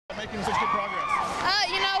Making such good progress?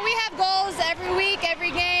 We have goals every week,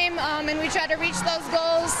 every game, and we try to reach those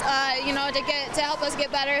goals, to help us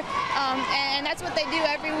get better. And that's what they do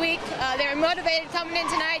every week. They were motivated coming in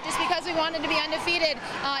tonight just because we wanted to be undefeated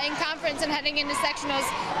in conference and heading into sectionals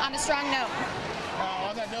on a strong note.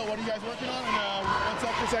 On that note, what are you guys working on, and what's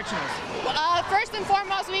up for sectionals? First and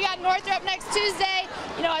foremost, we got Northrop next Tuesday.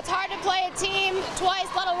 It's hard to play a team twice,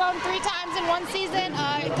 let alone 3 times in one season.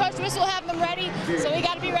 Coach Wish will have them ready, so we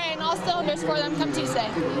got to be ready in all cylinders for them come Tuesday.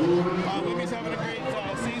 Libby's having a great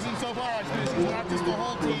season so far. She's not just the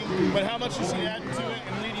whole team, but how much is she adding to it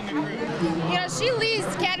and leading the group? She leads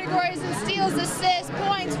categories in steals, assists,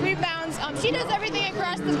 points, rebounds. She does everything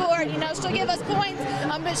across the board. She'll give us points,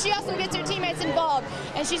 but she also gets her teammates involved,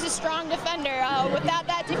 and she's a strong defender. Without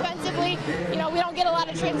that defensively, we don't get a lot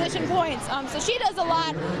of transition points. So she does a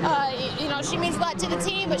lot. She means a lot to the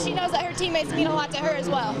team, but she knows that her teammates mean a lot to her as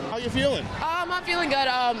well. How you feeling? I'm feeling good.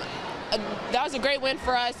 That was a great win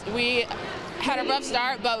for us. We had a rough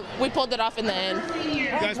start, but we pulled it off in the end.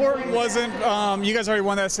 How important wasn't, you guys already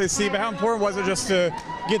won the SAC, but how important was it just to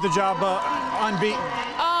get the job unbeaten?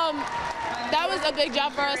 That was a big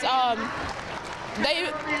job for us.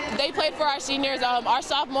 They played for our seniors, our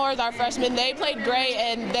sophomores, our freshmen. They played great,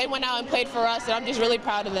 and they went out and played for us, and I'm just really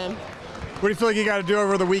proud of them. What do you feel like you got to do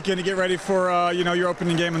over the weekend to get ready for your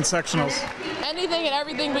opening game in sectionals? Anything and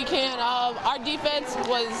everything we can. Our defense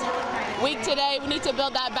was weak today. We need to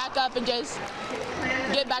build that back up and just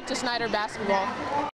get back to Snider basketball.